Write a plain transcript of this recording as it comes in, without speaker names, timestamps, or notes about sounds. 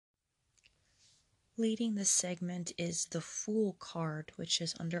Leading this segment is the Fool card, which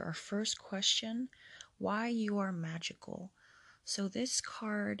is under our first question, why you are magical. So this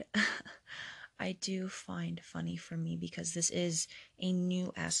card I do find funny for me because this is a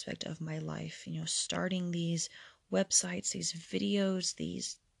new aspect of my life. Starting these websites, these videos,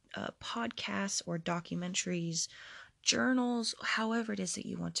 these podcasts or documentaries, journals, however it is that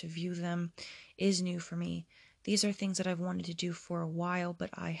you want to view them, is new for me. These are things that I've wanted to do for a while, but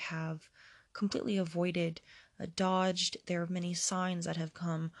I have completely avoided, dodged. There are many signs that have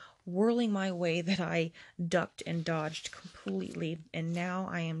come whirling my way that I ducked and dodged completely, and now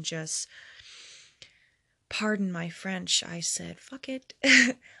I am just, pardon my French, I said, fuck it.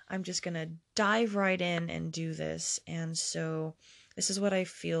 I'm just gonna dive right in and do this. And so this is what I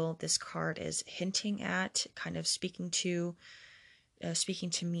feel this card is hinting at, kind of speaking to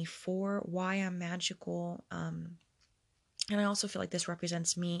me for why I'm magical. And I also feel like this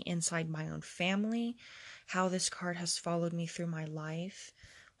represents me inside my own family, how this card has followed me through my life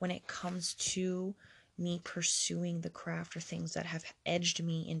when it comes to me pursuing the craft or things that have edged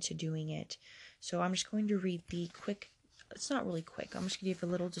me into doing it. So I'm just going to read the quick, it's not really quick, I'm just going to give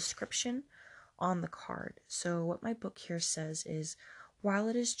a little description on the card. So what my book here says is, while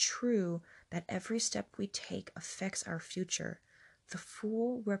it is true that every step we take affects our future, the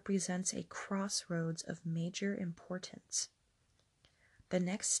Fool represents a crossroads of major importance. The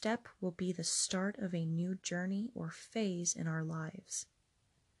next step will be the start of a new journey or phase in our lives.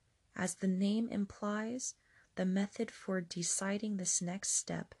 As the name implies, the method for deciding this next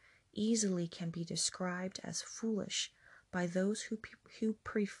step easily can be described as foolish by those who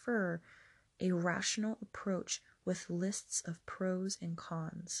prefer a rational approach with lists of pros and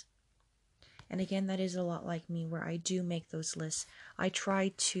cons. And again, that is a lot like me, where I do make those lists. I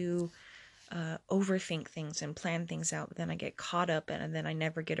try to overthink things and plan things out, but then I get caught up and then I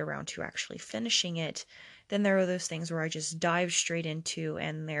never get around to actually finishing it. Then there are those things where I just dive straight into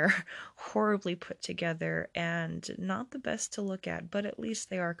and they're horribly put together and not the best to look at, but at least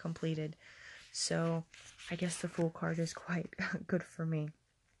they are completed. So I guess the Fool card is quite good for me.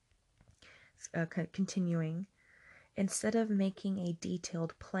 Continuing. Instead of making a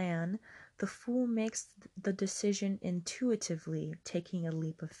detailed plan, the Fool makes the decision intuitively, taking a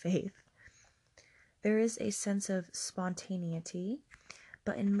leap of faith. There is a sense of spontaneity,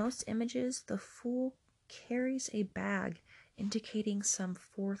 but in most images, the Fool carries a bag indicating some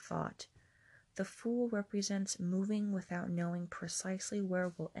forethought. The Fool represents moving without knowing precisely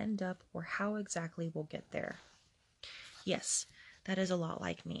where we'll end up or how exactly we'll get there. Yes, that is a lot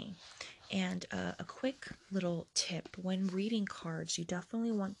like me. And a quick little tip, when reading cards, you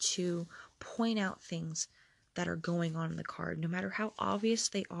definitely want to point out things that are going on in the card. No matter how obvious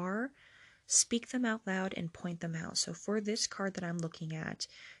they are, speak them out loud and point them out. So for this card that I'm looking at,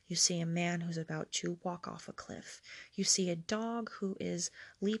 you see a man who's about to walk off a cliff. You see a dog who is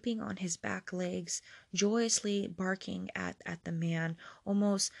leaping on his back legs, joyously barking at the man,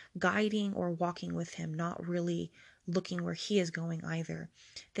 almost guiding or walking with him, not really looking where he is going either.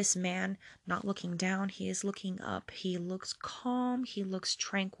 This man, not looking down, he is looking up. He looks calm, he looks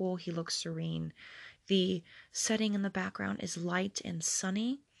tranquil, he looks serene. The setting in the background is light and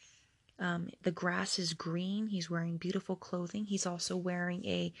sunny. The grass is green. He's wearing beautiful clothing. He's also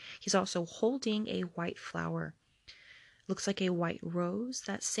holding a white flower. Looks like a white rose.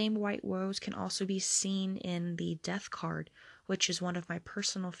 That same white rose can also be seen in the Death card, which is one of my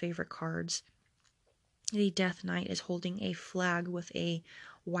personal favorite cards. The Death Knight is holding a flag with a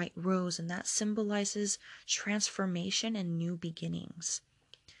white rose, and that symbolizes transformation and new beginnings.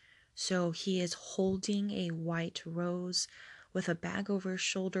 So he is holding a white rose with a bag over his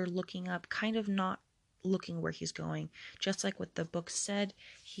shoulder, looking up, kind of not looking where he's going. Just like what the book said,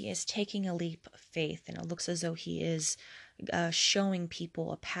 he is taking a leap of faith, and it looks as though he is showing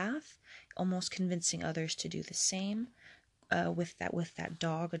people a path, almost convincing others to do the same. With that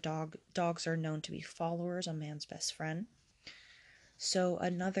dog, dogs are known to be followers, a man's best friend. So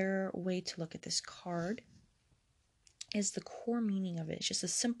another way to look at this card is the core meaning of it. It's just a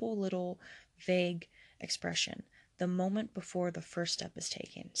simple little vague expression. The moment before the first step is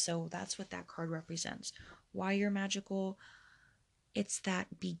taken. So that's what that card represents. Why you're magical, it's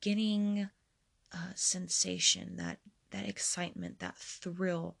that beginning sensation, that excitement, that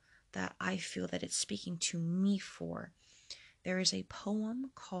thrill that I feel that it's speaking to me for. There is a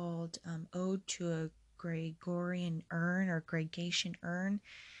poem called Ode to a Gregorian Urn or Gregation Urn,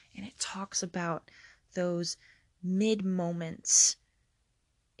 and it talks about those mid moments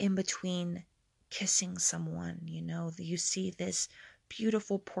in between kissing someone. You see this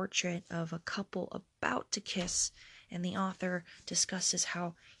beautiful portrait of a couple about to kiss, and the author discusses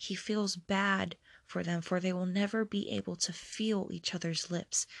how he feels bad for them, for they will never be able to feel each other's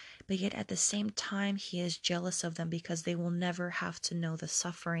lips. But yet at the same time, he is jealous of them because they will never have to know the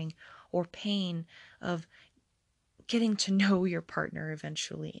suffering or pain of getting to know your partner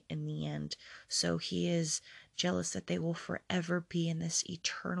eventually in the end. So he is jealous that they will forever be in this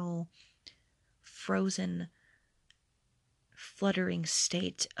eternal, frozen, fluttering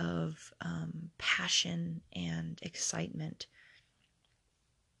state of passion and excitement.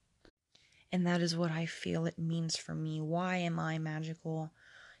 And that is what I feel it means for me. Why am I magical?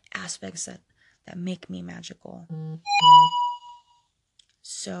 Aspects that make me magical.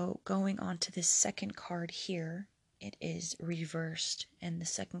 So going on to this second card here, it is reversed. And the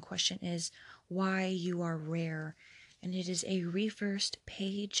second question is why you are rare. And it is a reversed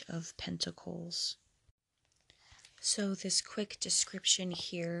Page of Pentacles. So this quick description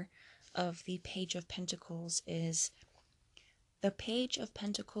here of the Page of Pentacles is: the Page of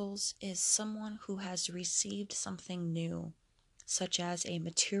Pentacles is someone who has received something new, such as a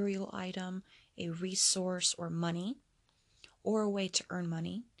material item, a resource or money, or a way to earn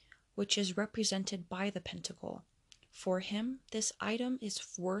money, which is represented by the pentacle. For him, this item is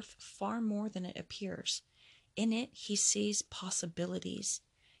worth far more than it appears. In it, he sees possibilities.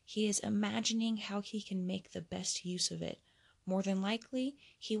 He is imagining how he can make the best use of it. More than likely,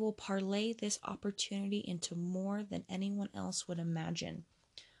 he will parlay this opportunity into more than anyone else would imagine.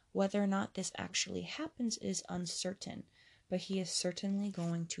 Whether or not this actually happens is uncertain, but he is certainly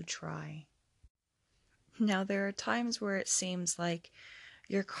going to try. Now, there are times where it seems like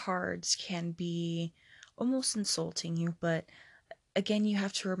your cards can be almost insulting you, but again, you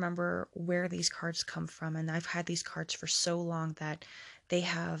have to remember where these cards come from. And I've had these cards for so long that they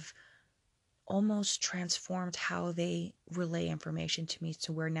have almost transformed how they relay information to me,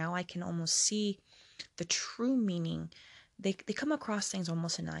 to where now I can almost see the true meaning. They come across things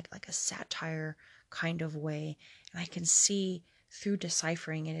almost in like a satire kind of way, and I can see through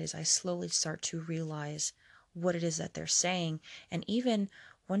deciphering it as I slowly start to realize what it is that they're saying. And even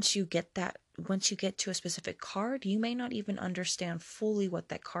once you get to a specific card, you may not even understand fully what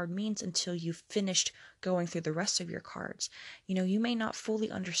that card means until you've finished going through the rest of your cards. You may not fully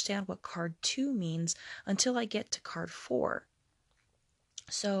understand what card 2 means until I get to card 4.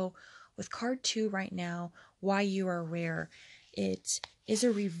 So with card 2 right now, why you are rare, it is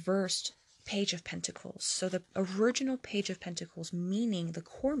a reversed Page of Pentacles. So the original Page of Pentacles meaning, the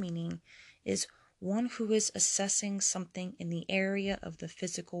core meaning, is one who is assessing something in the area of the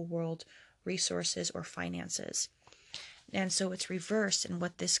physical world, resources, or finances. And so it's reversed, and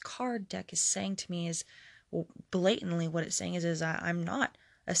what this card deck is saying to me is, well, blatantly what it's saying is I'm not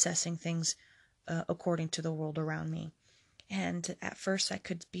assessing things according to the world around me. And at first that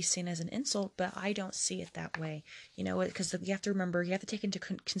could be seen as an insult, but I don't see it that way. Because you have to remember, you have to take into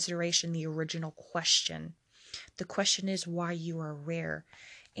consideration the original question. The question is why you are rare.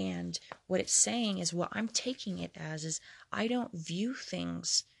 And what it's saying is, what I'm taking it as is, I don't view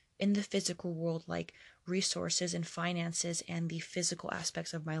things in the physical world like resources and finances and the physical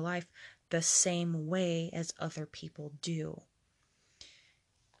aspects of my life the same way as other people do.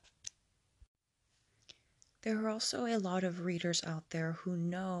 There are also a lot of readers out there who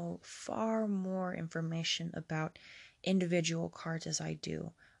know far more information about individual cards as I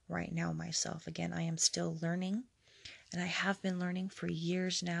do right now myself. Again, I am still learning, and I have been learning for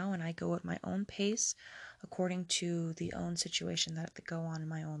years now, and I go at my own pace according to the own situation that go on in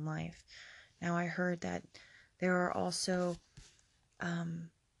my own life. Now, I heard that there are also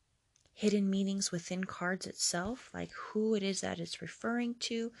hidden meanings within cards itself, like who it is that it's referring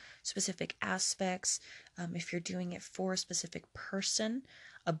to, specific aspects, if you're doing it for a specific person,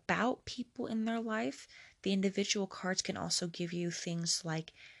 about people in their life. The individual cards can also give you things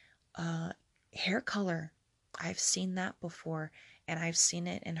like hair color. I've seen that before, and I've seen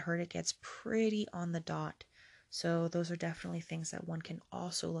it and heard it gets pretty on the dot. So those are definitely things that one can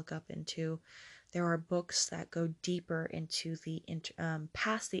also look up into. There are books that go deeper into the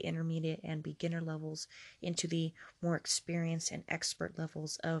past the intermediate and beginner levels, into the more experienced and expert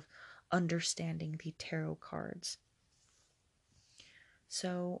levels of understanding the tarot cards.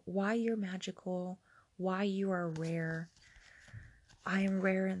 So why you're magical, why you are rare. I am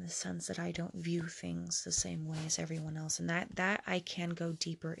rare in the sense that I don't view things the same way as everyone else, and that I can go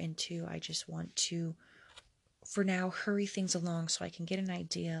deeper into. I just want to, for now, hurry things along so I can get an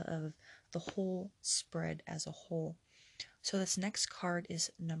idea of the whole spread as a whole. So this next card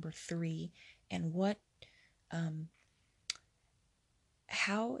is number 3, and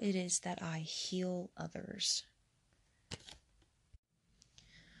how it is that I heal others.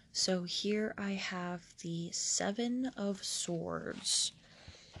 So here I have the 7 of Swords.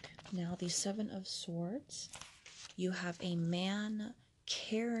 Now, the Seven of Swords, you have a man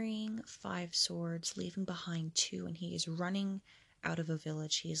carrying 5 swords, leaving behind 2, and he is running out of a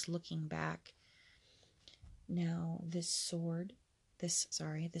village. He is looking back. Now, this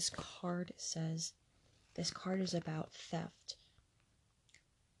card says, this card is about theft.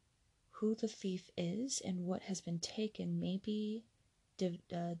 Who the thief is and what has been taken may be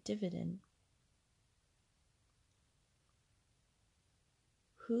dividend.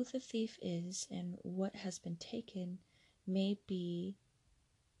 Who the thief is and what has been taken may be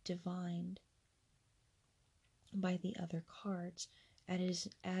divined by the other cards, as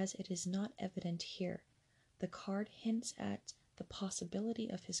it is not evident here. The card hints at the possibility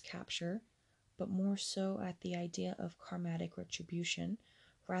of his capture, but more so at the idea of karmatic retribution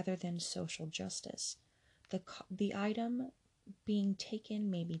rather than social justice. The item being taken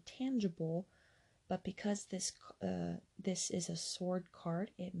may be tangible, but because this is a sword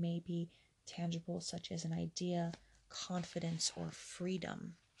card, it may be tangible, such as an idea, confidence, or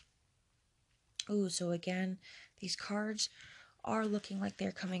freedom. Ooh, so again, these cards are looking like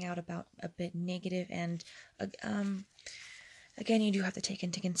they're coming out about a bit negative, and again, you do have to take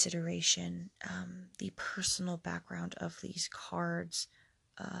into consideration the personal background of these cards.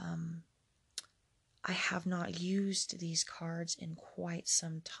 I have not used these cards in quite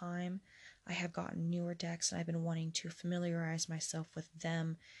some time. I have gotten newer decks, and I've been wanting to familiarize myself with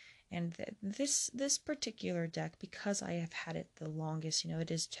them. And this particular deck, because I have had it the longest,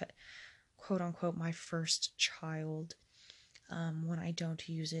 it is quote unquote my first child. When I don't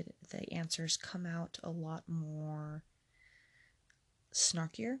use it, the answers come out a lot more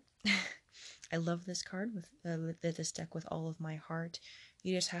snarkier. I love this card with this deck with all of my heart.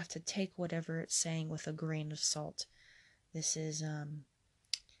 You just have to take whatever it's saying with a grain of salt. This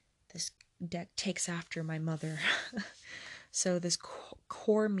deck takes after my mother. So this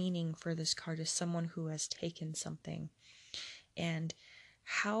core meaning for this card is someone who has taken something. And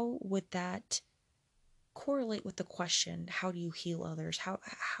how would that correlate with the question, how do you heal others?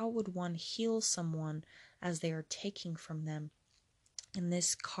 How would one heal someone as they are taking from them? And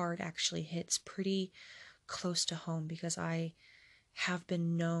this card actually hits pretty close to home, because I have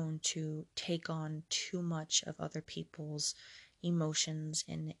been known to take on too much of other people's emotions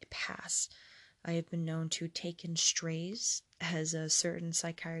in the past. I have been known to take in strays, as a certain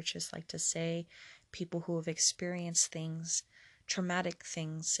psychiatrists like to say, people who have experienced things, traumatic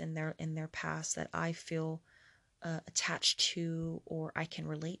things in their past that I feel attached to or I can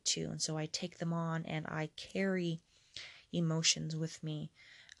relate to, and so I take them on and I carry emotions with me.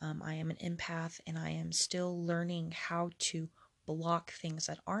 I am an empath, and I am still learning how to block things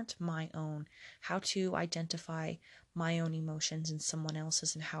that aren't my own, how to identify my own emotions and someone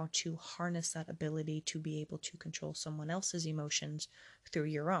else's, and how to harness that ability to be able to control someone else's emotions through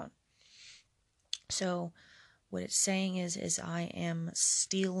your own. So what it's saying is I am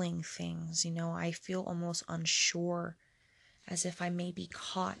stealing things. I feel almost unsure, as if I may be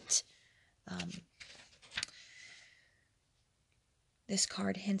caught. This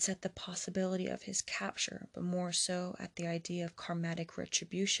card hints at the possibility of his capture, but more so at the idea of karmatic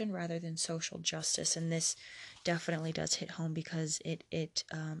retribution rather than social justice. And this definitely does hit home, because it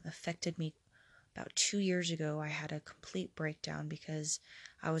affected me about 2 years ago. I had a complete breakdown because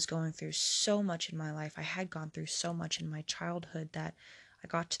I was going through so much in my life. I had gone through so much in my childhood that I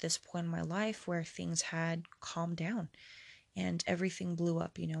got to this point in my life where things had calmed down and everything blew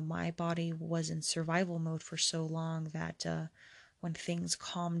up. My body was in survival mode for so long that when things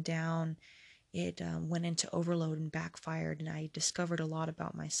calmed down, it went into overload and backfired, and I discovered a lot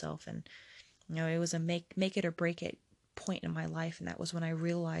about myself. And it was a make it or break it point in my life, and that was when I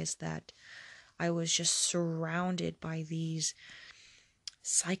realized that I was just surrounded by these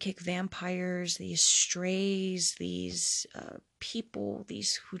psychic vampires, these strays, these people,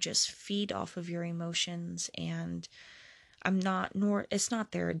 these who just feed off of your emotions. And it's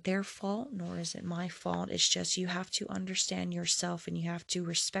not their fault, nor is it my fault. It's just you have to understand yourself, and you have to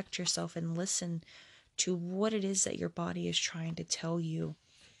respect yourself and listen to what it is that your body is trying to tell you.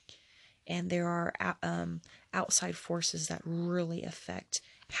 And there are outside forces that really affect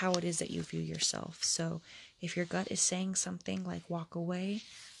how it is that you view yourself. So if your gut is saying something like walk away,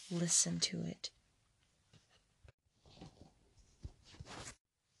 listen to it.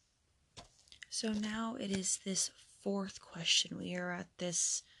 So now it is this 4th question. We are at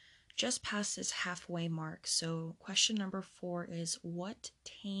this, just past this halfway mark. So question number 4 is, what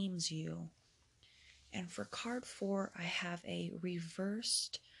tames you? And for card 4, I have a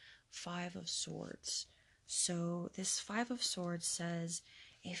reversed 5 of Swords. So this 5 of Swords says,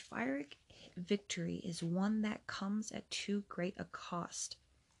 a fiery victory is one that comes at too great a cost.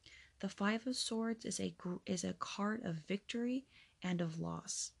 The Five of Swords is a card of victory and of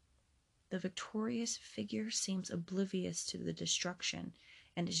loss. The victorious figure seems oblivious to the destruction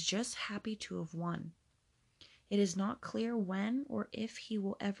and is just happy to have won. It is not clear when or if he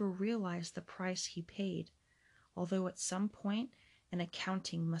will ever realize the price he paid, although at some point an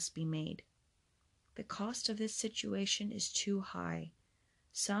accounting must be made. The cost of this situation is too high.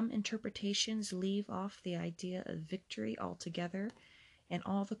 Some interpretations leave off the idea of victory altogether, and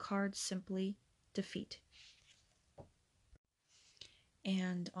all the cards simply defeat.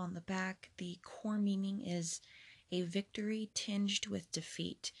 And on the back, the core meaning is a victory tinged with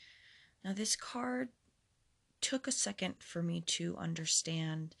defeat. Now, this card took a second for me to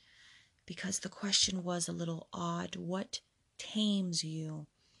understand because the question was a little odd. What tames you?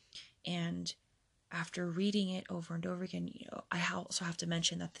 And after reading it over and over again, I also have to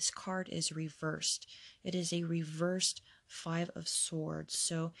mention that this card is reversed. It is a reversed Five of Swords,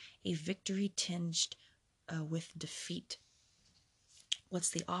 so a victory tinged with defeat. What's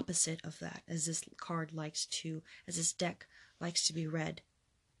the opposite of that, as this deck likes to be read?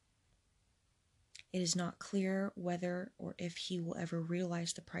 It is not clear whether or if he will ever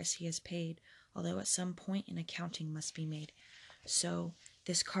realize the price he has paid, although at some point an accounting must be made. So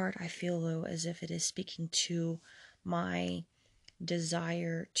this card, I feel, though, as if it is speaking to my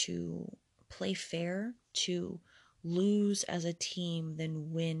desire to play fair, to lose as a team,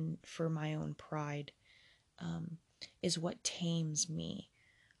 then win for my own pride, is what tames me.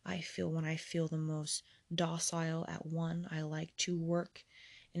 I feel when I feel the most docile at one, I like to work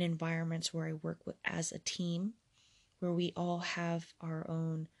in environments where I work as a team, where we all have our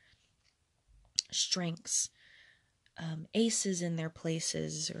own strengths, aces in their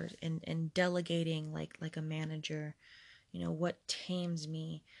places, or in delegating like a manager. What tames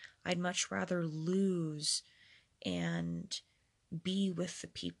me? I'd much rather lose and be with the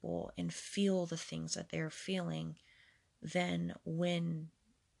people and feel the things that they're feeling than win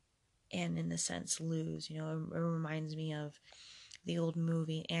and, in a sense, lose. It reminds me of the old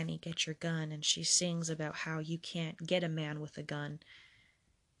movie Annie, Get Your Gun, and she sings about how you can't get a man with a gun.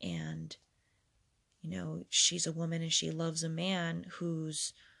 And she's a woman and she loves a man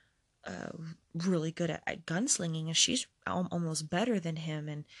who's really good at gunslinging, and she's almost better than him.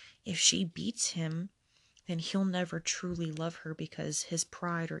 And if she beats him, then he'll never truly love her because his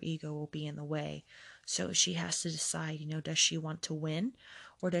pride or ego will be in the way. So she has to decide, does she want to win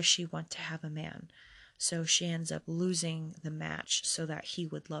or does she want to have a man? So she ends up losing the match so that he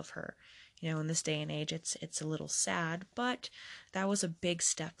would love her. In this day and age, it's a little sad, but that was a big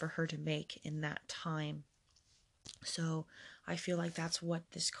step for her to make in that time. So I feel like that's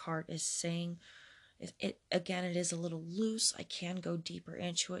what this card is saying. It is a little loose. I can go deeper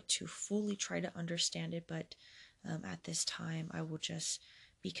into it to fully try to understand it, but at this time, I will just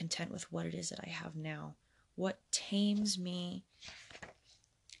be content with what it is that I have now. What tames me?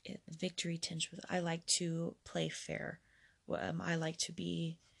 Victory tinged with. I like to play fair. I like to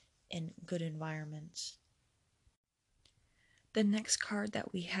be in good environments. The next card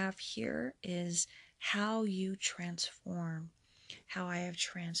that we have here is How You Transform. How I have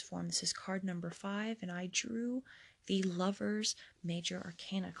transformed. This is card number 5, and I drew the Lover's Major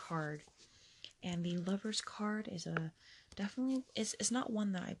Arcana card. And the Lover's card is it's not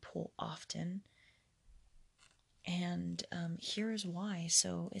one that I pull often. And here is why.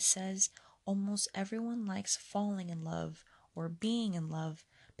 So it says, almost everyone likes falling in love or being in love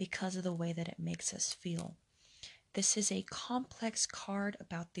because of the way that it makes us feel. This is a complex card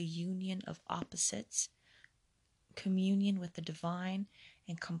about the union of opposites, communion with the divine,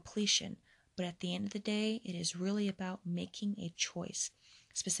 and completion. But at the end of the day, it is really about making a choice.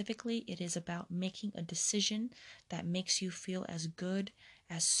 Specifically, it is about making a decision that makes you feel as good,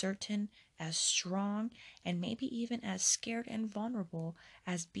 as certain, as strong, and maybe even as scared and vulnerable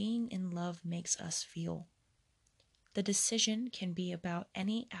as being in love makes us feel. The decision can be about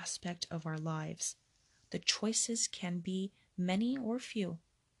any aspect of our lives. The choices can be many or few.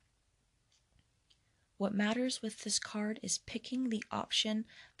 What matters with this card is picking the option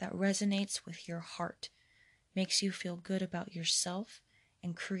that resonates with your heart, makes you feel good about yourself,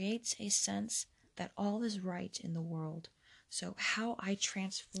 and creates a sense that all is right in the world. So how I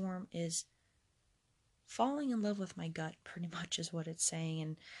transform is falling in love with my gut, pretty much is what it's saying,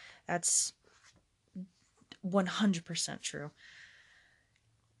 and that's 100% true.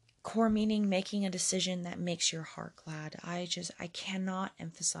 Core meaning, making a decision that makes your heart glad. I cannot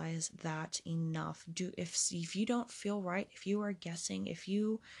emphasize that enough. If you don't feel right, if you are guessing, if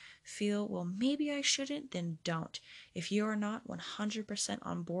you feel, well, maybe I shouldn't, then don't. If you are not 100%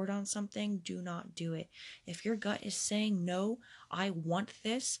 on board on something, do not do it. If your gut is saying, no, I want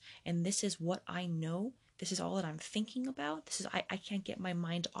this, and this is what I know, this is all that I'm thinking about, I can't get my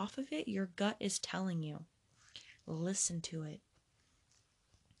mind off of it, your gut is telling you. Listen to it.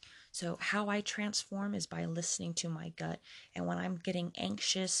 So how I transform is by listening to my gut. And when I'm getting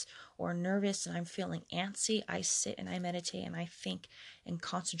anxious or nervous and I'm feeling antsy, I sit and I meditate and I think and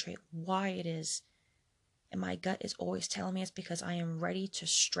concentrate why it is. And my gut is always telling me it's because I am ready to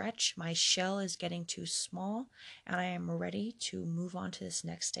stretch. My shell is getting too small and I am ready to move on to this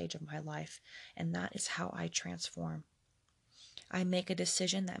next stage of my life. And that is how I transform. I make a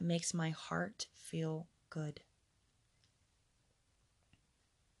decision that makes my heart feel good.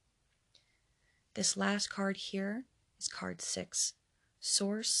 This last card here is card 6,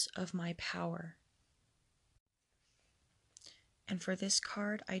 Source of My Power. And for this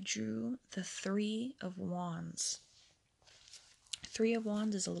card, I drew the 3 of Wands. 3 of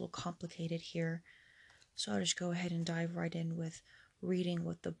Wands is a little complicated here, so I'll just go ahead and dive right in with reading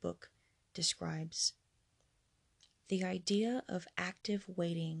what the book describes. The idea of active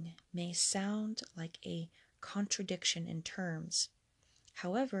waiting may sound like a contradiction in terms.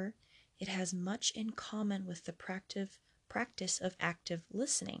 However, it has much in common with the practice of active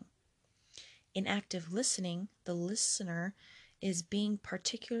listening. In active listening, the listener is being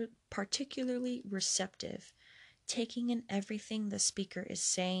particularly receptive, taking in everything the speaker is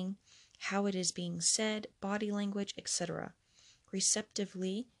saying, how it is being said, body language, etc.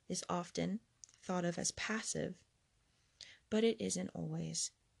 Receptively is often thought of as passive, but it isn't always.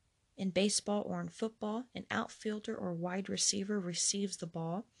 In baseball or in football, an outfielder or wide receiver receives the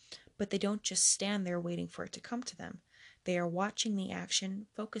ball, but they don't just stand there waiting for it to come to them. They are watching the action,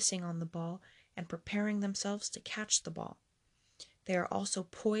 focusing on the ball, and preparing themselves to catch the ball. They are also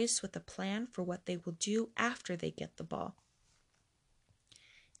poised with a plan for what they will do after they get the ball.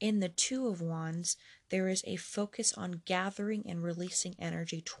 In the 2 of Wands, there is a focus on gathering and releasing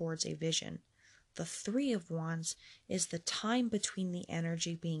energy towards a vision. The 3 of Wands is the time between the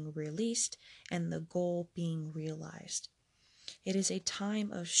energy being released and the goal being realized. It is a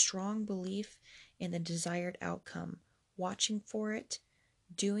time of strong belief in the desired outcome, watching for it,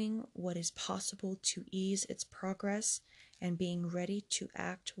 doing what is possible to ease its progress, and being ready to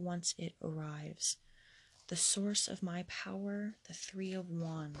act once it arrives. The source of my power, the 3 of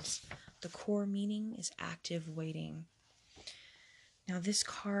Wands. The core meaning is active waiting. Now this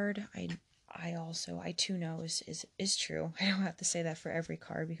card, I too know is true. I don't have to say that for every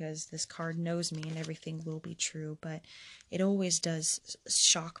card because this card knows me and everything will be true, but it always does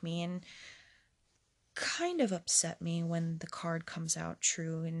shock me and kind of upset me when the card comes out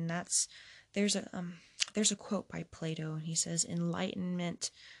true. And there's a quote by Plato, and he says,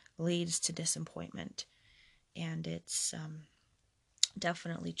 enlightenment leads to disappointment. And it's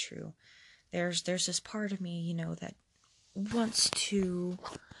definitely true. There's this part of me, that wants to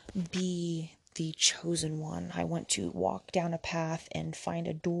be the chosen one. I want to walk down a path and find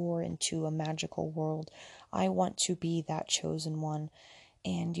a door into a magical world. I want to be that chosen one.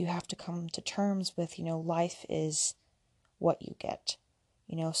 And you have to come to terms with, life is what you get.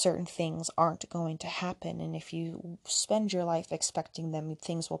 Certain things aren't going to happen. And if you spend your life expecting them,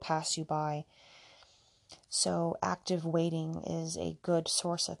 things will pass you by. So active waiting is a good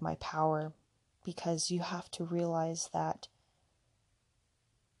source of my power because you have to realize that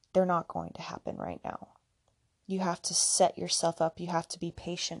they're not going to happen right now. You have to set yourself up. You have to be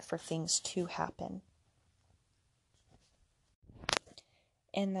patient for things to happen.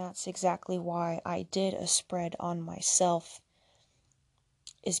 And that's exactly why I did a spread on myself,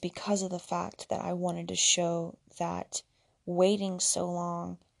 is because of the fact that I wanted to show that waiting so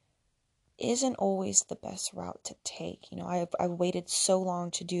long isn't always the best route to take. I've waited so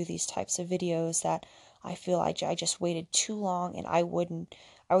long to do these types of videos that I feel I just waited too long, and I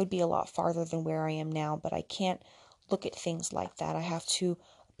would be a lot farther than where I am now, but I can't look at things like that. I have to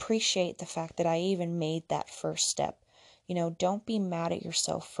appreciate the fact that I even made that first step. Don't be mad at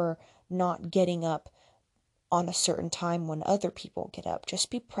yourself for not getting up on a certain time when other people get up.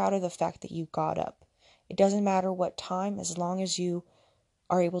 Just be proud of the fact that you got up. It doesn't matter what time, as long as you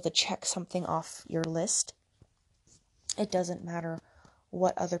are able to check something off your list. It doesn't matter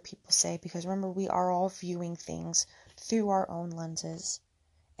what other people say, because remember, we are all viewing things through our own lenses,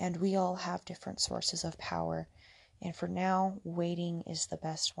 and we all have different sources of power. And for now, waiting is the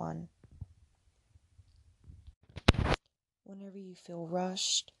best one. Whenever you feel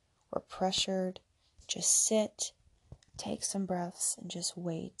rushed or pressured. Just sit, take some breaths, and just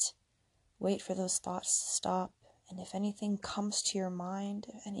wait. Wait for those thoughts to stop. And if anything comes to your mind,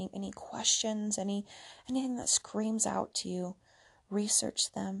 any questions, anything that screams out to you,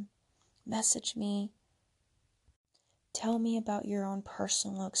 research them, message me. Tell me about your own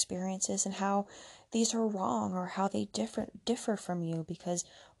personal experiences and how these are wrong or how they differ from you, because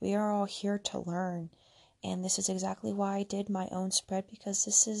we are all here to learn. And this is exactly why I did my own spread, because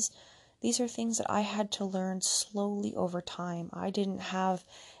these are things that I had to learn slowly over time. I didn't have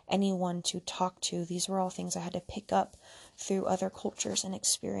anyone to talk to. These were all things I had to pick up through other cultures and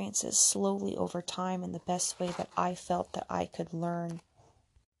experiences slowly over time in the best way that I felt that I could learn.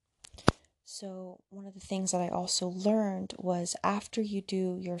 So one of the things that I also learned was after you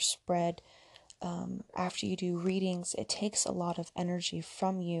do your spread, after you do readings, it takes a lot of energy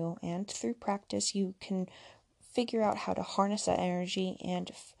from you, and through practice you can figure out how to harness that energy and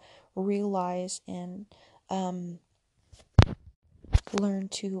realize and learn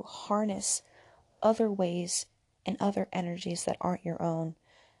to harness other ways and other energies that aren't your own.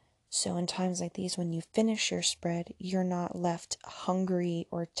 So in times like these, when you finish your spread, you're not left hungry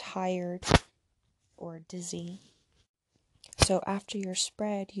or tired or dizzy. So after your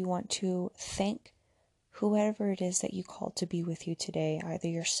spread, you want to thank whoever it is that you called to be with you today, either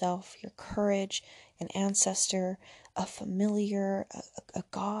yourself, your courage, an ancestor, a familiar, a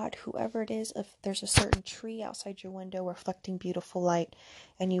god, whoever it is. If there's a certain tree outside your window reflecting beautiful light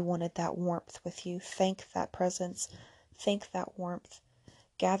and you wanted that warmth with you, thank that presence, thank that warmth.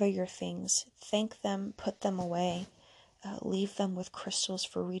 Gather your things, thank them, put them away. Leave them with crystals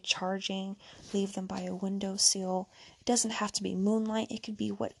for recharging. Leave them by a windowsill. It doesn't have to be moonlight. It could be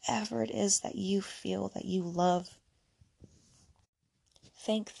whatever it is that you feel that you love.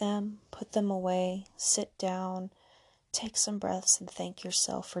 Thank them. Put them away. Sit down. Take some breaths and thank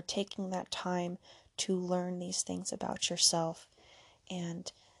yourself for taking that time to learn these things about yourself.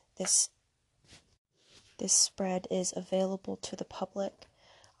 And this spread is available to the public.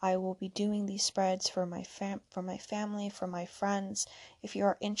 I will be doing these spreads for my family, for my friends. If you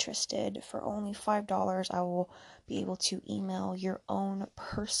are interested, for only $5, I will be able to email your own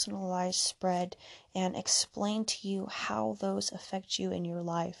personalized spread and explain to you how those affect you in your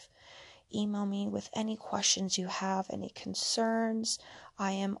life. Email me with any questions you have, any concerns.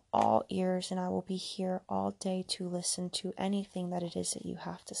 I am all ears, and I will be here all day to listen to anything that it is that you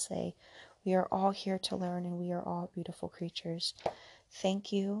have to say. We are all here to learn, and we are all beautiful creatures.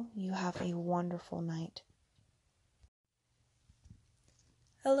 Thank you. You have a wonderful night.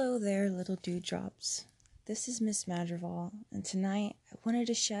 Hello there, little dewdrops. This is Miss Madrigal, and tonight I wanted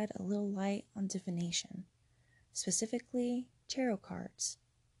to shed a little light on divination, specifically tarot cards.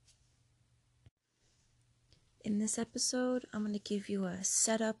 In this episode, I'm going to give you a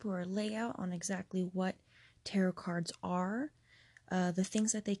setup or a layout on exactly what tarot cards are, the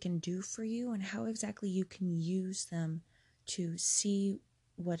things that they can do for you, and how exactly you can use them to see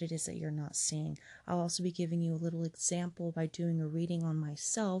what it is that you're not seeing. I'll also be giving you a little example by doing a reading on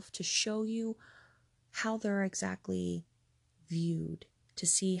myself to show you how they're exactly viewed, to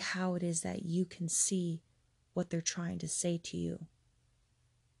see how it is that you can see what they're trying to say to you.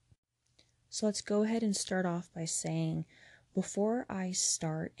 So let's go ahead and start off by saying, before I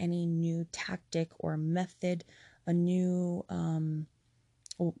start any new tactic or method, a new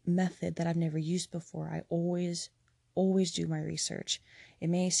method that I've never used before, I always do my research. It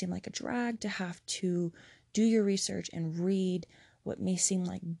may seem like a drag to have to do your research and read what may seem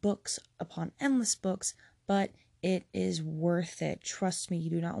like books upon endless books, but it is worth it. Trust me, you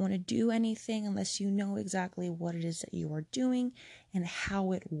do not want to do anything unless you know exactly what it is that you are doing and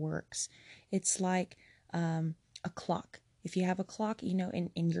how it works. It's like a clock. If you have a clock, and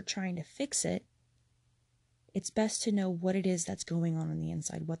you're trying to fix it, it's best to know what it is that's going on the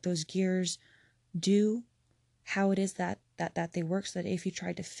inside, what those gears do, how it is that they work, so that if you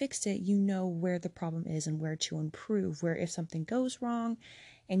try to fix it, you know where the problem is and where to improve, where if something goes wrong,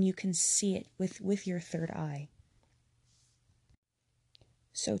 and you can see it with your third eye.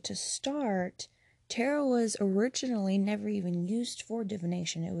 So to start, tarot was originally never even used for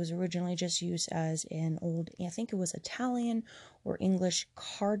divination. It was originally just used as an old, I think it was Italian or English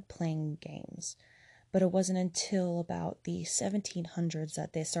card-playing games. But it wasn't until about the 1700s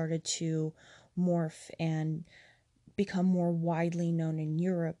that they started to morph and become more widely known in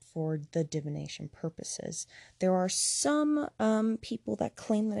Europe for the divination purposes. There are some people that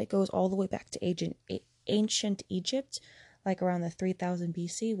claim that it goes all the way back to ancient Egypt, like around the 3000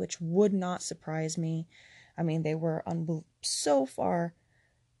 BC, which would not surprise me. I mean, they were so far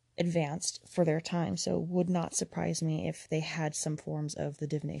advanced for their time, so it would not surprise me if they had some forms of the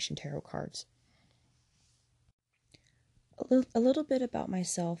divination tarot cards. A little bit about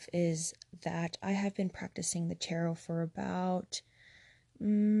myself is that I have been practicing the tarot for about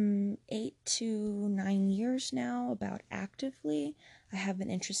 8 to 9 years now, about actively. I have been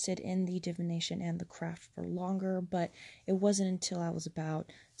interested in the divination and the craft for longer, but it wasn't until I was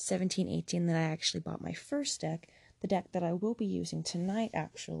about 17, 18 that I actually bought my first deck. The deck that I will be using tonight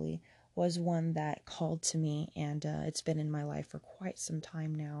actually was one that called to me, and it's been in my life for quite some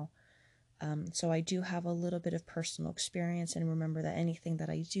time now. So I do have a little bit of personal experience, and remember that anything that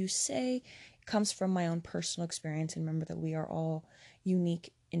I do say comes from my own personal experience, and remember that we are all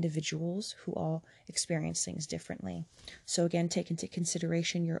unique individuals who all experience things differently. So again, take into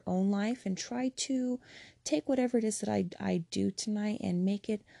consideration your own life and try to take whatever it is that I do tonight and make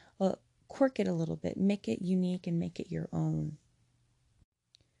it, quirk it a little bit, make it unique and make it your own.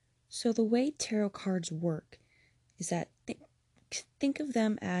 So the way tarot cards work is that think of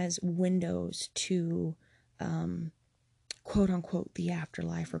them as windows to quote unquote the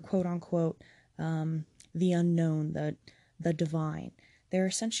afterlife, or quote unquote the unknown, the divine. They're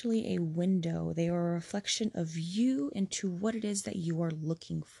essentially a window. They are a reflection of you into what it is that you are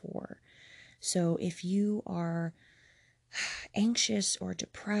looking for. So if you are anxious or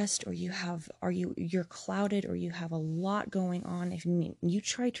depressed, or you're clouded, or you have a lot going on, if you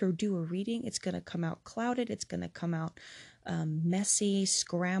try to do a reading, it's going to come out clouded, it's going to come out messy,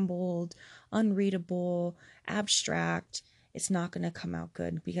 scrambled, unreadable, abstract. It's not going to come out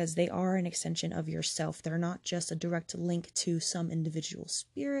good, because they are an extension of yourself. They're not just a direct link to some individual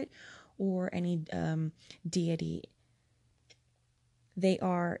spirit or any deity. They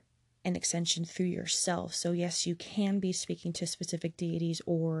are an extension through yourself. So yes, you can be speaking to specific deities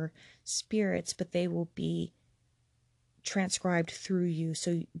or spirits, but they will be transcribed through you.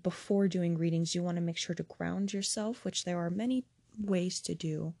 So before doing readings, you want to make sure to ground yourself, which there are many ways to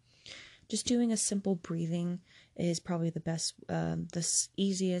do. Just doing a simple breathing is probably the best, the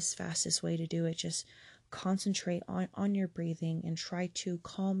easiest, fastest way to do it. Just concentrate on your breathing and try to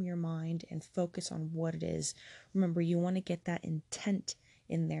calm your mind and focus on what it is. Remember, you want to get that intent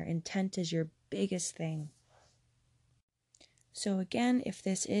in there. Intent is your biggest thing. So again, if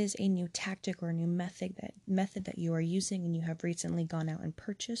this is a new tactic or a new method that you are using, and you have recently gone out and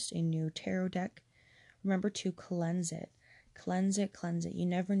purchased a new tarot deck, remember to cleanse it. Cleanse it, cleanse it. You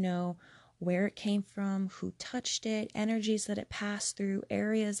never know where it came from, who touched it, energies that it passed through,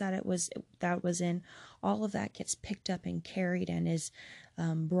 areas that it was in. All of that gets picked up and carried and is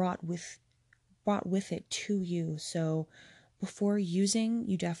brought with it to you. So before using,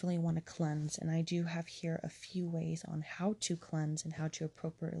 you definitely want to cleanse, and I do have here a few ways on how to cleanse and how to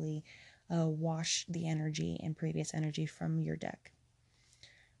appropriately wash the energy and previous energy from your deck.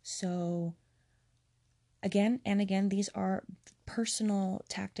 So again and again, these are personal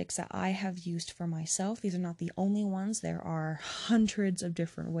tactics that I have used for myself. These are not the only ones. There are hundreds of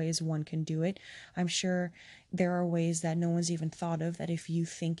different ways one can do it. I'm sure there are ways that no one's even thought of, that if you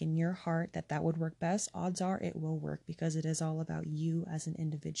think in your heart that that would work best, odds are it will work, because it is all about you as an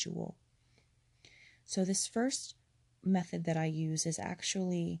individual. So this first method that I use is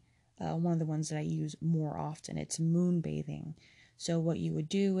actually one of the ones that I use more often. It's moon bathing. So what you would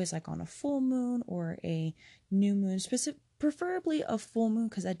do is, like on a full moon or a new moon, preferably a full moon,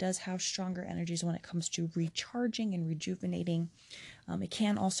 because that does have stronger energies when it comes to recharging and rejuvenating. It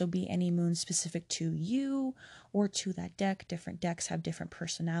can also be any moon specific to you or to that deck. Different decks have different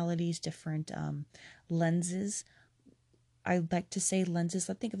personalities, different lenses. I like to say lenses.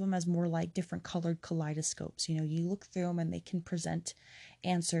 I think of them as more like different colored kaleidoscopes. You know, you look through them and they can present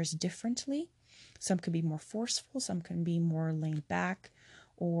answers differently. Some could be more forceful, some can be more laid back,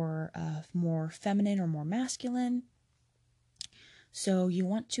 or more feminine or more masculine. So you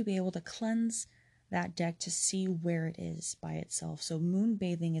want to be able to cleanse that deck to see where it is by itself. So moon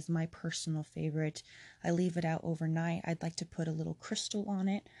bathing is my personal favorite. I leave it out overnight. I'd like to put a little crystal on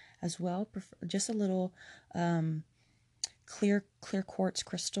it as well, just a little clear quartz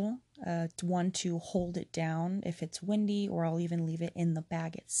crystal, one to hold it down if it's windy, or I'll even leave it in the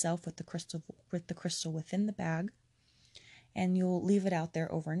bag itself with the crystal within the bag. And you'll leave it out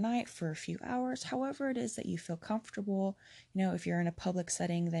there overnight for a few hours, however it is that you feel comfortable. You know, if you're in a public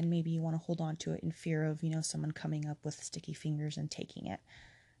setting, then maybe you want to hold on to it in fear of, someone coming up with sticky fingers and taking it.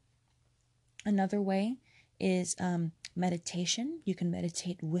 Another way is meditation. You can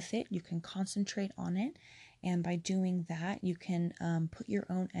meditate with it. You can concentrate on it. And by doing that, you can put your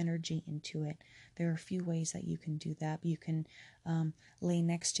own energy into it. There are a few ways that you can do that. You can lay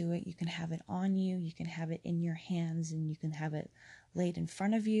next to it. You can have it on you. You can have it in your hands, and you can have it laid in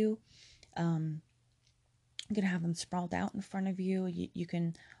front of you. You can have them sprawled out in front of you. You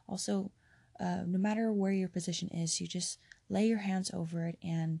can also, no matter where your position is, you just lay your hands over it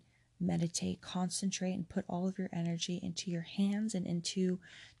and meditate, concentrate, and put all of your energy into your hands and into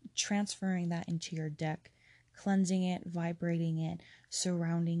transferring that into your deck, cleansing it, vibrating it,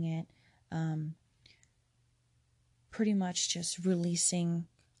 surrounding it, pretty much just releasing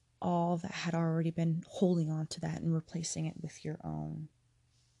all that had already been holding on to that and replacing it with your own.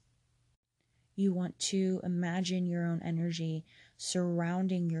 You want to imagine your own energy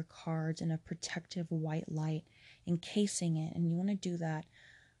surrounding your cards in a protective white light, encasing it, and you want to do that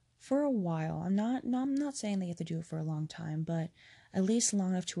for a while. I'm not saying that you have to do it for a long time, but at least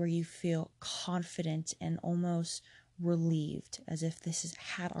long enough to where you feel confident and almost relieved, as if this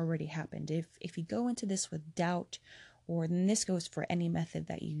had already happened. If you go into this with doubt, or then this goes for any method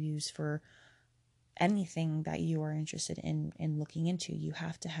that you use for anything that you are interested in looking into, you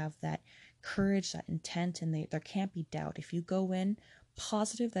have to have that courage, that intent, and there can't be doubt. If you go in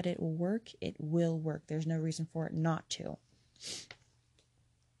positive that it will work, it will work. There's no reason for it not to.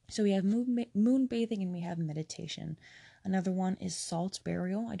 So we have moon bathing and we have meditation. Another one is salt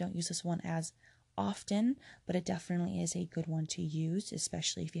burial. I don't use this one as often, but it definitely is a good one to use,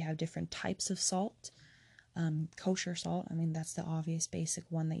 especially if you have different types of salt. Kosher salt, I mean, that's the obvious basic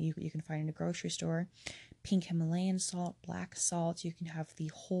one that you can find in a grocery store. Pink Himalayan salt, black salt. You can have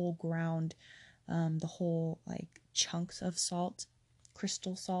the whole ground, the whole like chunks of salt,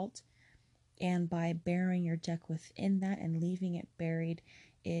 crystal salt. And by burying your deck within that and leaving it buried,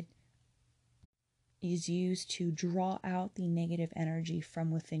 it is used to draw out the negative energy from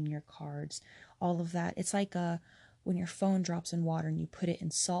within your cards. All of that. It's like when your phone drops in water and you put it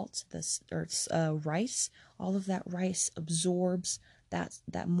in salt, rice. All of that rice absorbs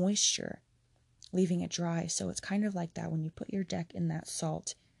that moisture, leaving it dry. So it's kind of like that when you put your deck in that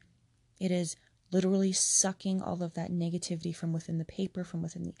salt. It is literally sucking all of that negativity from within the paper, from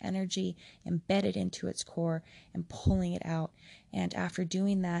within the energy, embedded into its core and pulling it out. And after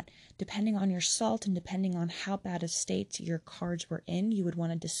doing that, depending on your salt and depending on how bad a state your cards were in, you would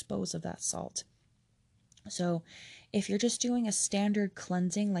want to dispose of that salt. So if you're just doing a standard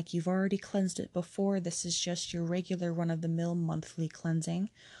cleansing, like you've already cleansed it before, this is just your regular run-of-the-mill monthly cleansing,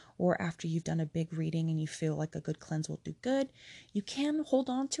 or after you've done a big reading and you feel like a good cleanse will do good, you can hold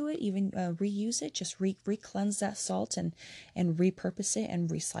on to it, even reuse it, just re-cleanse that salt and repurpose it and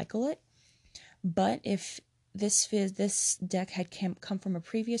recycle it. But if this deck had come from a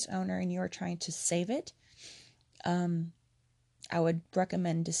previous owner and you are trying to save it, I would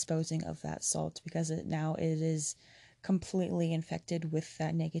recommend disposing of that salt, because it is completely infected with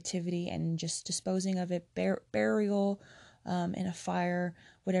that negativity, and just disposing of it, burial, in a fire,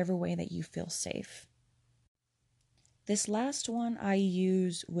 whatever way that you feel safe. This last one I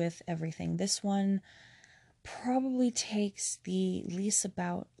use with everything. This one probably takes the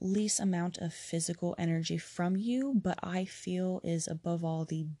least amount of physical energy from you, but I feel is above all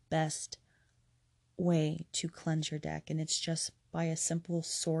the best way to cleanse your deck, and it's just by a simple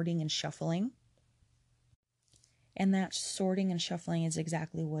sorting and shuffling. And that sorting and shuffling is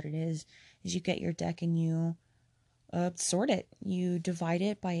exactly what it is you get your deck and you sort it. You divide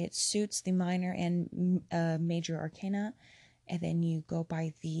it by its suits, the minor and major arcana, and then you go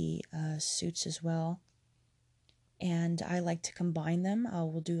by the suits as well. And I like to combine them. I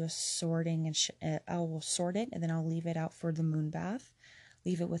will do a sorting and I will sort it, and then I'll leave it out for the moon bath.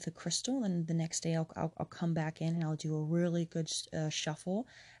 Leave it with a crystal, and the next day I'll come back in and I'll do a really good shuffle,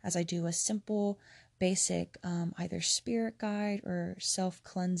 as I do a simple, basic, either spirit guide or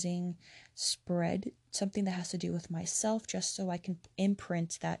self-cleansing spread, something that has to do with myself, just so I can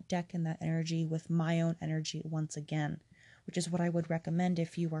imprint that deck and that energy with my own energy once again, which is what I would recommend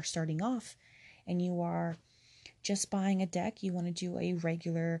if you are starting off and you are just buying a deck. You want to do a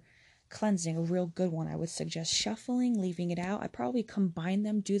regular cleansing, a real good one. I would suggest shuffling, leaving it out. I probably combine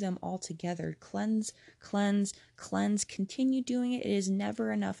them, do them all together. Cleanse, continue doing it. It is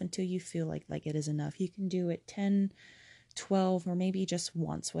never enough until you feel like it is enough. You can do it 10, 12, or maybe just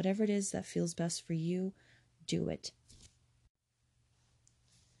once. Whatever it is that feels best for you, do it.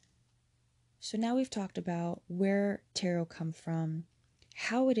 So now we've talked about where tarot come from,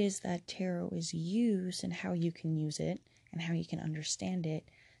 how it is that tarot is used and how you can use it and how you can understand it,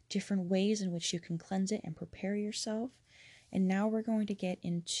 different ways in which you can cleanse it and prepare yourself. And now we're going to get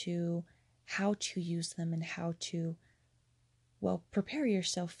into how to use them and how to, prepare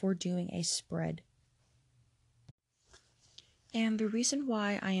yourself for doing a spread. And the reason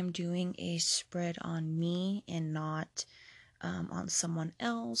why I am doing a spread on me and not on someone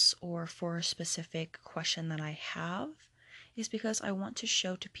else or for a specific question that I have is because I want to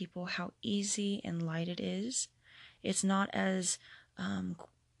show to people how easy and light it is. It's not as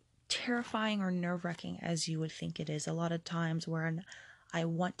terrifying or nerve-wracking as you would think it is. A lot of times when I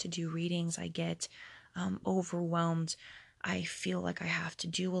want to do readings, I get overwhelmed. I feel like I have to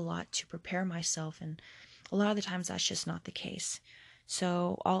do a lot to prepare myself, and a lot of the times that's just not the case.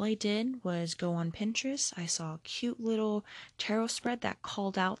 So all I did was go on Pinterest. I saw a cute little tarot spread that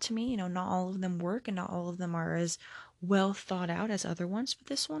called out to me. You know, not all of them work and not all of them are as well thought out as other ones, but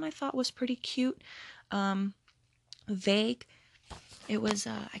this one I thought was pretty cute. Vague. It was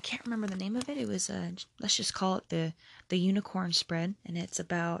I can't remember the name of it. It was let's just call it the unicorn spread, and it's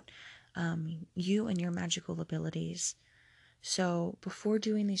about you and your magical abilities. So before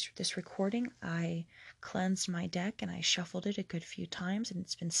doing this recording, I cleansed my deck and I shuffled it a good few times, and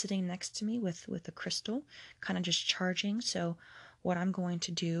it's been sitting next to me with a crystal, kind of just charging. So what I'm going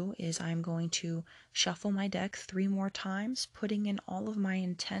to do is I'm going to shuffle my deck 3 more times, putting in all of my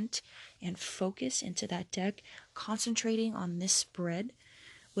intent and focus into that deck, concentrating on this spread.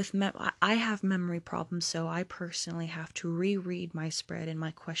 I have memory problems, so I personally have to reread my spread and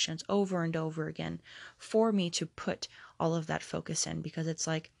my questions over and over again for me to put all of that focus in, because it's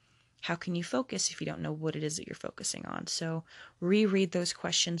like, how can you focus if you don't know what it is that you're focusing on? So reread those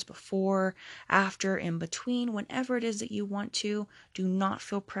questions before, after, in between, whenever it is that you want to. Do not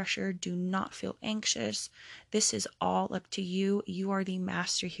feel pressured. Do not feel anxious. This is all up to you. You are the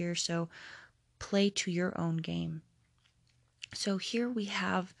master here, so play to your own game. So here we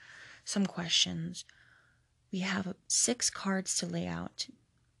have some questions. We have 6 cards to lay out.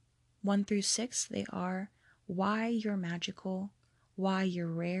 1 through 6, they are why you're magical, why you're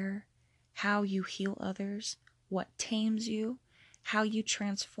rare, how you heal others, what tames you, how you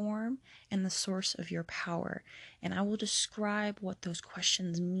transform, and the source of your power. And I will describe what those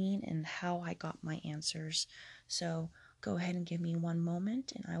questions mean and how I got my answers. So go ahead and give me 1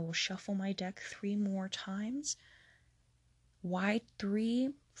 moment, and I will shuffle my deck 3 more times. Why 3?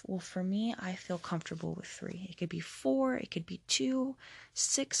 Well, for me, I feel comfortable with 3. It could be 4, it could be 2,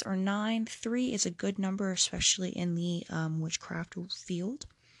 6, or 9. 3 is a good number, especially in the witchcraft field.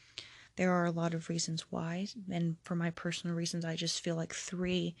 There are a lot of reasons why, and for my personal reasons, I just feel like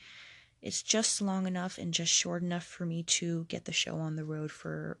 3 is just long enough and just short enough for me to get the show on the road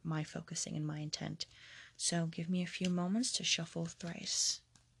for my focusing and my intent. So give me a few moments to shuffle thrice.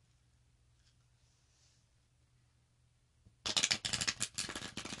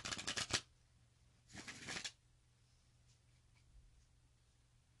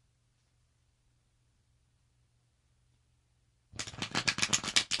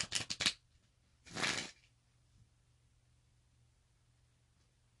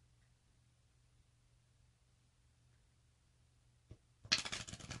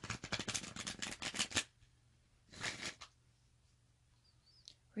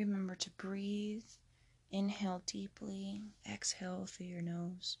 Remember to breathe. Inhale deeply, exhale through your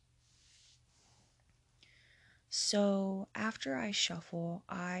nose. So after I shuffle,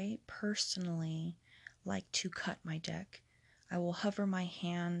 I personally like to cut my deck. I will hover my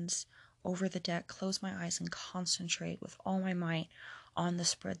hands over the deck, close my eyes, and concentrate with all my might on the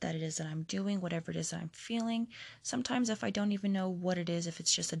spread that it is that I'm doing, whatever it is that I'm feeling. Sometimes if I don't even know what it is, if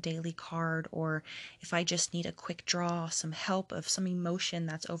it's just a daily card, or if I just need a quick draw, some help of some emotion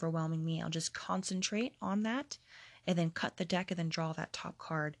that's overwhelming me, I'll just concentrate on that and then cut the deck and then draw that top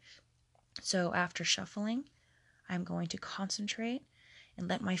card. So after shuffling, I'm going to concentrate and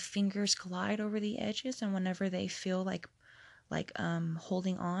let my fingers glide over the edges, and whenever they feel like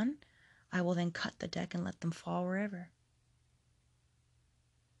holding on, I will then cut the deck and let them fall wherever.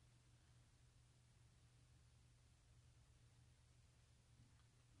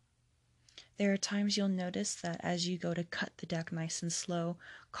 There are times you'll notice that as you go to cut the deck nice and slow,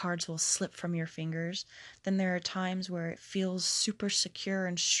 cards will slip from your fingers. Then there are times where it feels super secure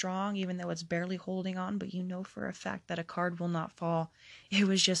and strong, even though it's barely holding on, but you know for a fact that a card will not fall. It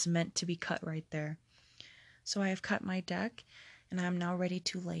was just meant to be cut right there. So I have cut my deck, and I'm now ready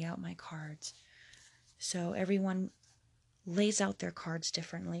to lay out my cards. So everyone lays out their cards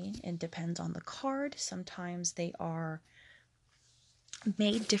differently. It depends on the card. Sometimes they are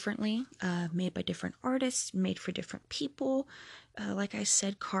made differently, made by different artists, made for different people. Like I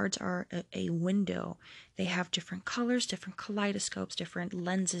said, cards are a window. They have different colors, different kaleidoscopes, different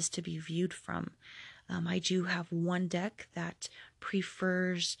lenses to be viewed from. I do have one deck that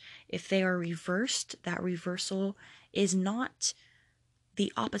prefers, if they are reversed, that reversal is not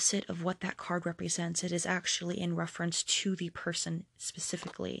the opposite of what that card represents. It is actually in reference to the person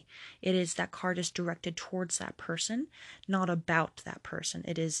specifically. It is that card is directed towards that person, not about that person.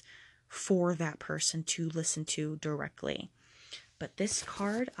 It is for that person to listen to directly. But this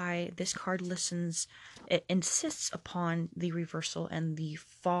card listens, it insists upon the reversal and the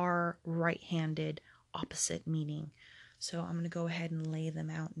far right-handed opposite meaning. So I'm going to go ahead and lay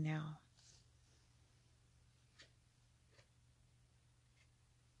them out now.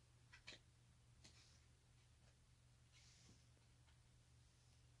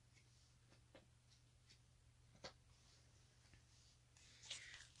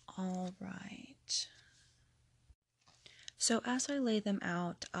 All right. So as I lay them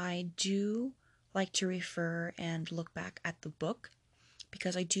out, I do like to refer and look back at the book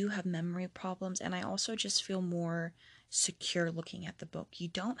because I do have memory problems, and I also just feel more secure looking at the book. You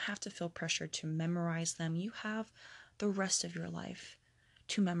don't have to feel pressure to memorize them. You have the rest of your life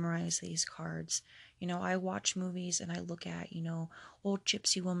to memorize these cards. You know, I watch movies and I look at, you know, old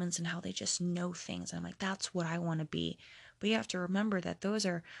gypsy women and how they just know things. And I'm like, that's what I want to be. But you have to remember that those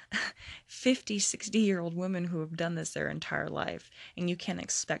are 50, 60-year-old women who have done this their entire life. And you can't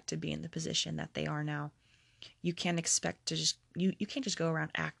expect to be in the position that they are now. You can't expect to just, you can't just go around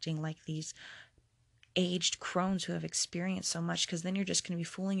acting like these aged crones who have experienced so much, because then you're just going to be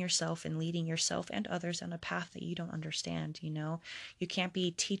fooling yourself and leading yourself and others on a path that you don't understand. You know, you can't be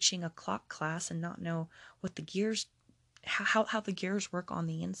teaching a clock class and not know what the gears, how the gears work on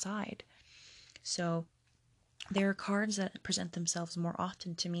the inside. So there are cards that present themselves more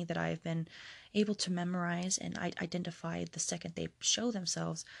often to me that I've been able to memorize and identify the second they show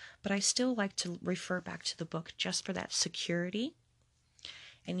themselves, but I still like to refer back to the book just for that security.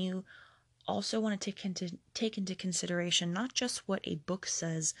 And you also want to take into consideration not just what a book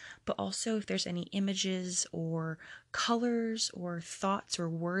says, but also if there's any images or colors or thoughts or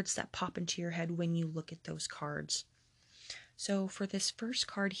words that pop into your head when you look at those cards. So for this first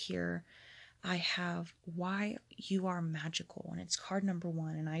card here, I have Why You Are Magical, and it's card number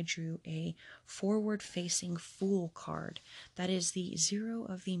 1, and I drew a forward-facing Fool card. That is the 0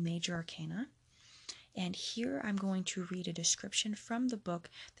 of the Major Arcana. And here I'm going to read a description from the book.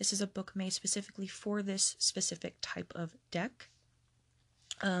 This is a book made specifically for this specific type of deck.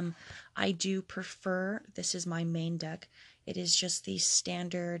 I do prefer, this is my main deck. It is just the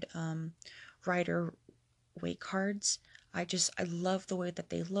standard Rider-Waite cards. I love the way that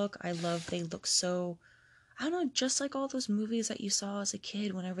they look. They look so, I don't know, just like all those movies that you saw as a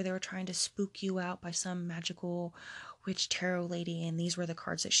kid whenever they were trying to spook you out by some magical witch tarot lady, and these were the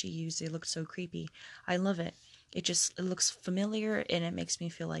cards that she used. They looked so creepy. I love it. It looks familiar, and it makes me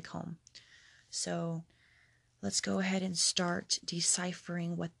feel like home. So let's go ahead and start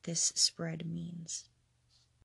deciphering what this spread means.